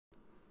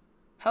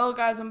Hello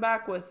guys, I'm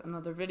back with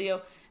another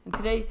video, and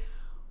today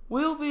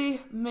we'll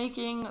be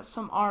making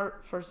some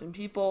art for some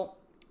people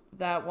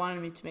that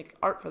wanted me to make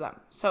art for them.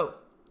 So,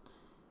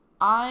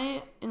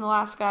 I, in the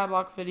last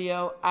Skyblock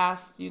video,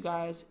 asked you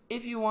guys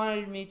if you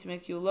wanted me to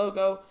make you a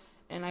logo,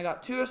 and I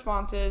got two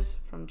responses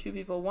from two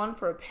people, one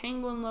for a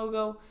penguin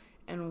logo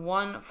and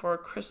one for a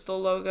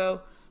crystal logo.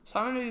 So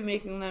I'm going to be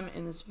making them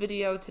in this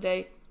video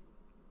today.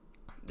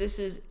 This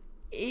is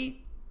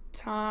 8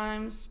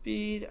 times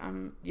speed.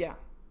 Yeah,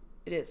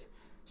 it is.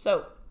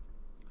 So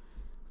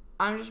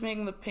I'm just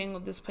making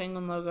this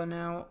penguin logo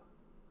now.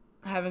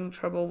 Having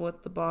trouble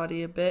with the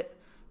body a bit.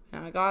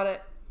 And I got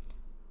it.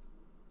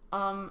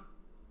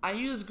 I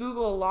use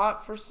Google a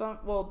lot for some,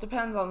 well, it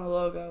depends on the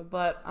logo,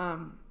 but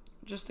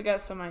just to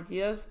get some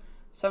ideas.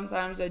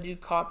 Sometimes I do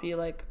copy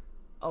like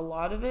a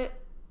lot of it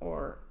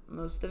or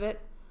most of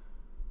it,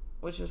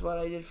 which is what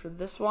I did for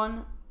this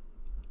one.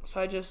 So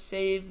I just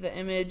save the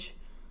image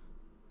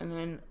and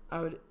then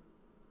I would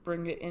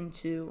bring it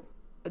into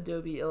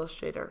Adobe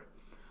Illustrator.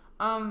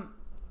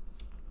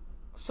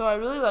 So I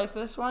really like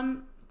this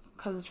one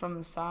because it's from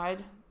the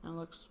side and it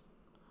looks,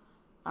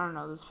 I don't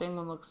know, this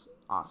penguin looks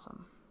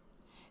awesome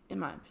in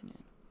my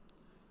opinion.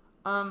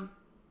 So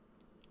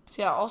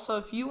yeah, also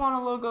if you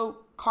want a logo,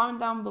 comment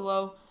down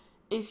below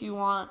if you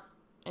want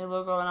a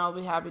logo and I'll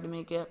be happy to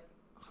make it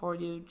for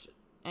you.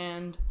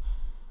 And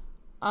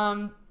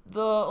the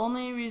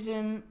only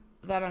reason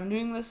that I'm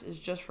doing this is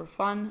just for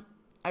fun.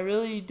 I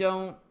really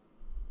don't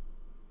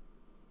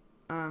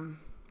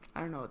I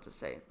don't know what to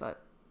say,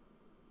 but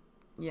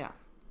yeah.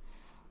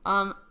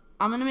 I'm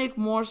gonna make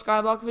more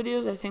Skyblock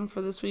videos. I think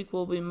for this week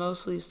will be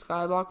mostly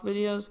Skyblock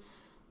videos.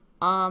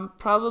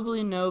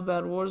 Probably no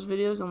Bed Wars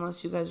videos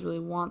unless you guys really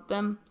want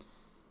them.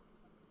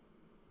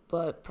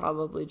 But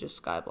probably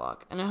just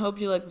Skyblock. And I hope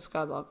you like the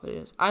Skyblock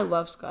videos. I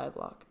love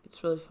Skyblock.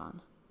 It's really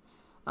fun.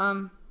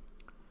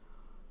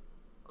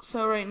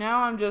 So right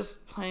now I'm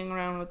just playing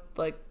around with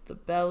like the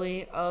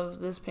belly of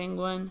this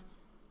penguin.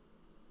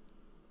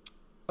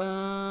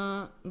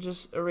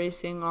 Just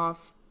erasing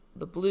off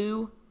the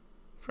blue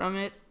from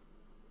it.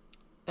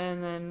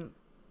 And then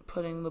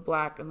putting the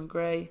black and the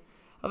gray.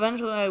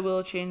 Eventually I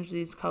will change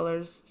these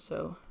colors.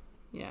 So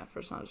yeah,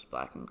 first not just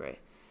black and gray.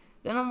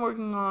 Then I'm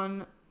working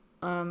on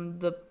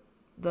the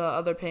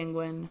other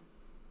penguin.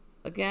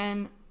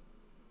 Again,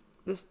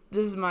 this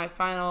is my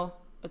final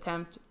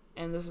attempt,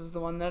 and this is the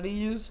one that I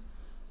use.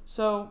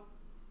 So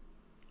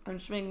I'm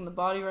just making the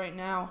body right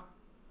now,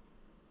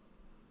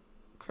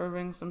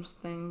 curving some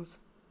things.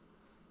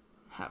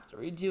 Have to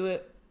redo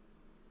it.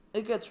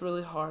 It gets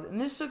really hard, and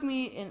this took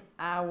me an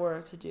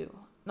hour to do.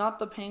 Not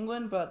the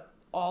penguin, but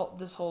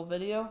this whole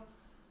video.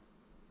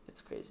 It's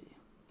crazy.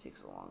 It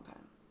takes a long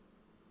time,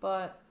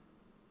 but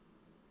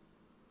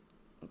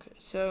okay,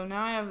 so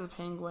now I have the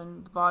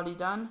penguin, the body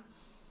done.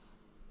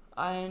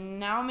 I'm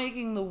now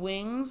making the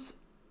wings,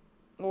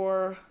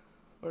 or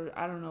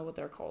I don't know what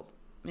they're called.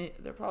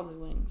 They're probably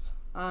wings.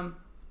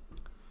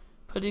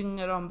 Putting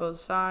it on both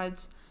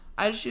sides.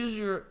 I just use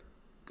your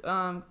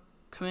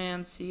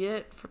Command C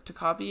it to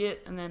copy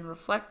it, and then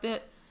reflect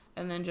it,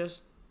 and then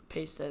just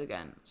paste it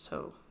again.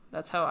 So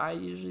that's how I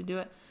usually do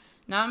it.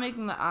 Now I'm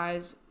making the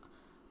eyes.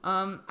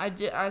 So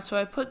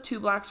I put 2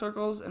 black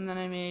circles, and then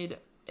I made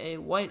a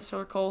white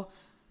circle.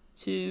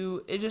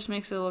 It just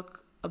makes it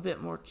look a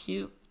bit more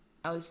cute,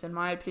 at least in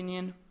my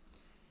opinion.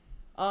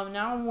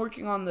 Now I'm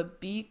working on the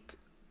beak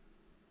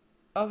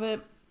of it.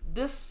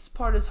 This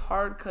part is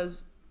hard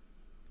because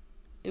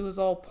it was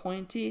all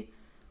pointy,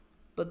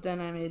 but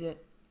then I made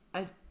it,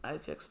 I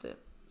fixed it.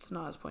 It's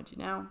not as pointy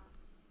now,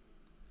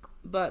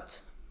 but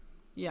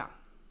yeah.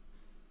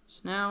 So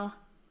now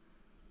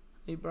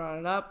we brought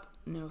it up,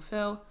 no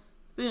fill,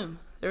 boom,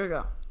 there we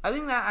go. I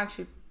think that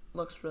actually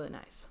looks really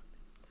nice.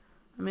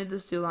 I made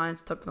those 2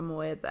 lines, took them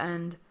away at the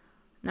end.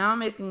 Now I'm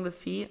making the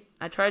feet.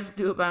 I tried to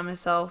do it by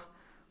myself,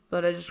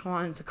 but I just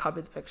wanted to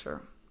copy the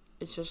picture.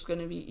 It's just going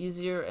to be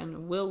easier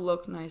and will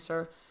look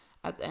nicer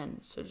at the end.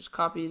 So just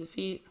copy the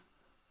feet.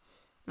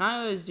 And I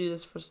always do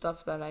this for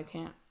stuff that I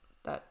can't,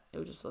 that it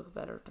would just look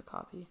better to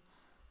copy.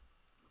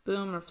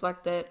 Boom,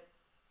 reflect it,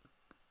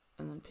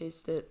 and then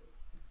paste it.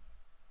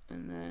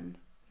 And then,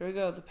 there we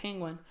go, the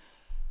penguin.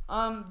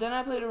 Then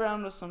I played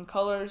around with some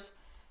colors.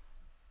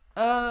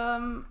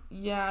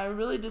 Yeah, I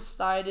really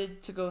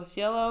decided to go with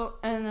yellow,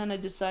 and then I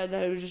decided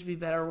that it would just be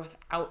better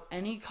without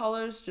any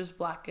colors, just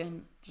black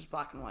and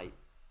white,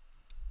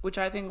 which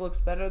I think looks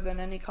better than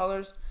any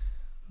colors,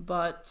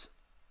 but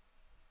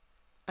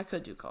I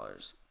could do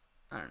colors.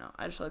 I don't know.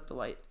 I just like the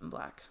white and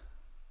black.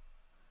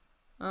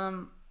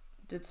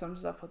 Did some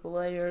stuff with the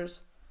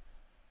layers,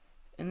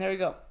 and there you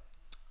go.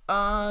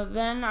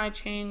 Then I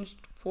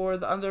changed for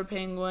the other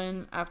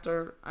penguin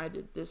after I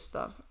did this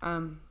stuff.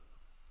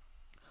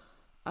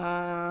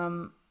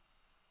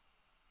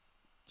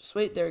 Just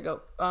wait, there we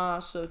go.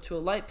 So to a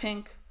light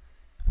pink,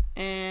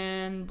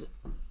 and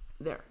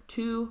there,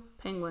 2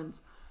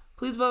 penguins.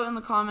 Please vote in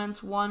the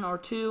comments, 1 or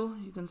 2.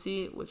 You can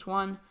see which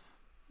one.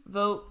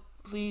 Vote,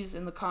 please,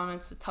 in the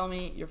comments to tell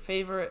me your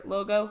favorite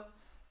logo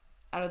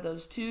out of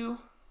those 2.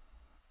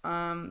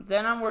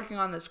 Then I'm working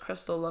on this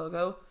Crystal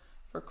logo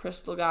for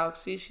Crystal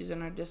Galaxy. She's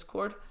in our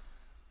Discord.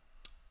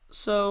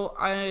 So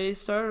I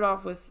started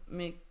off with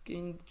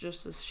making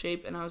just this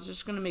shape, and I was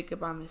just going to make it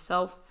by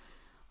myself.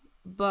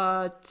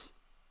 But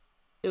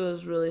it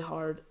was really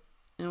hard,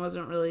 and it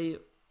wasn't really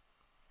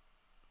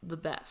the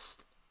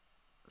best.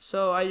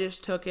 So I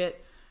just took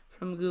it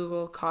from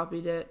Google,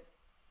 copied it,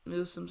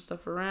 moved some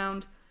stuff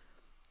around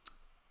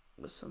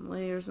with some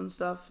layers and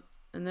stuff,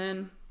 and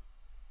then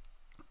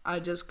I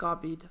just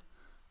copied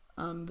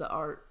the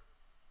art,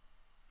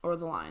 or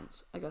the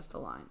lines, I guess the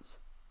lines,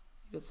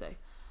 you could say.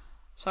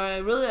 So I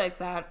really like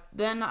that.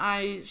 Then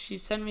she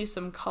sent me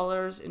some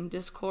colors in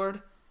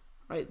Discord,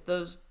 right,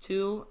 those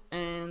two,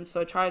 and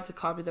so I tried to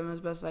copy them as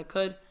best as I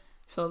could,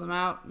 fill them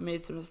out,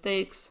 made some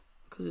mistakes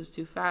because it was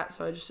too fat,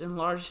 so I just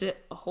enlarged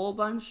it a whole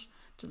bunch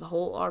to the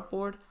whole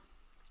artboard,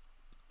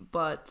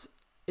 but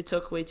it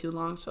took way too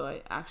long, so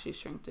I actually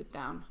shrinked it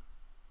down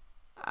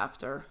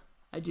after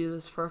I do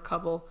this for a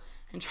couple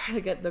and try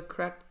to get the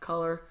correct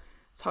color.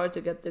 It's hard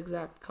to get the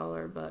exact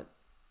color, but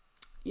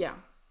yeah.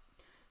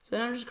 So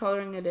then I'm just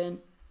coloring it in.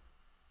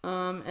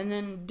 And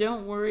then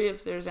don't worry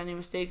if there's any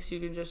mistakes. You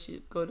can just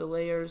go to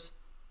layers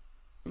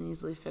and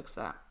easily fix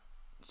that.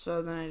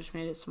 So then I just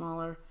made it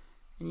smaller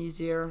and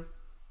easier.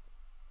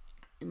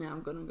 And now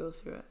I'm going to go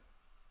through it.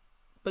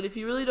 But if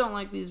you really don't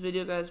like these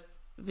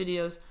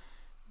videos,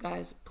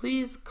 guys,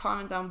 please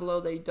comment down below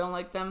that you don't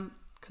like them,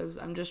 because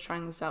I'm just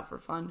trying this out for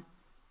fun.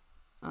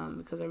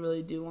 Because I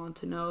really do want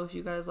to know if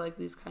you guys like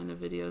these kind of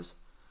videos.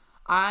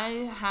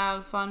 I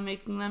have fun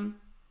making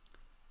them.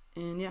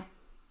 And yeah.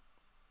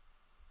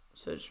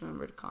 So just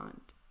remember to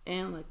comment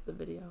and like the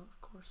video,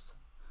 of course.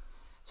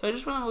 So I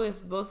just went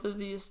with both of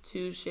these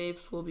two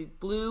shapes will be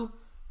blue,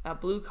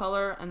 that blue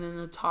color, and then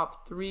the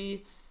top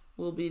three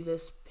will be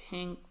this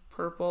pink,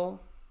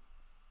 purple,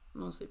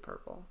 mostly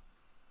purple.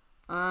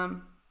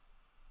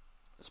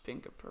 This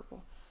pink and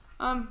purple.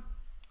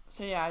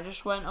 So yeah, I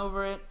just went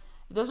over it.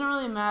 It doesn't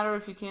really matter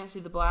if you can't see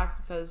the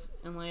black, because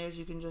in layers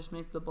you can just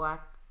make the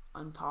black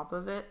on top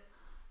of it.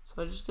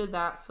 So I just did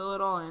that, fill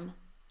it all in.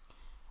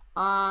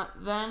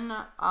 Then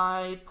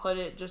I put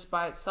it just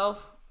by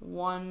itself.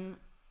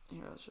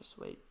 Here, let's just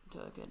wait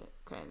until I get it.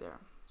 Okay, there.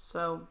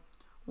 So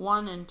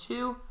 1 and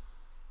 2.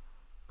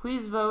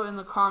 Please vote in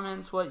the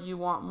comments what you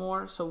want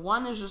more. So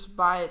 1 is just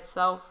by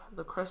itself,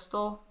 the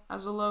crystal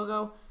as a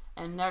logo.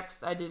 And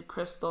next I did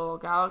Crystal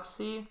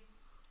Galaxy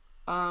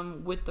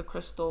with the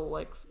crystal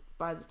like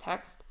by the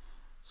text.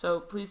 So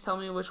please tell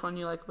me which one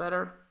you like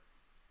better.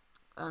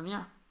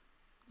 Yeah.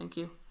 Thank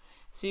you.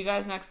 See you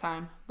guys next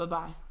time.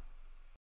 Bye-bye.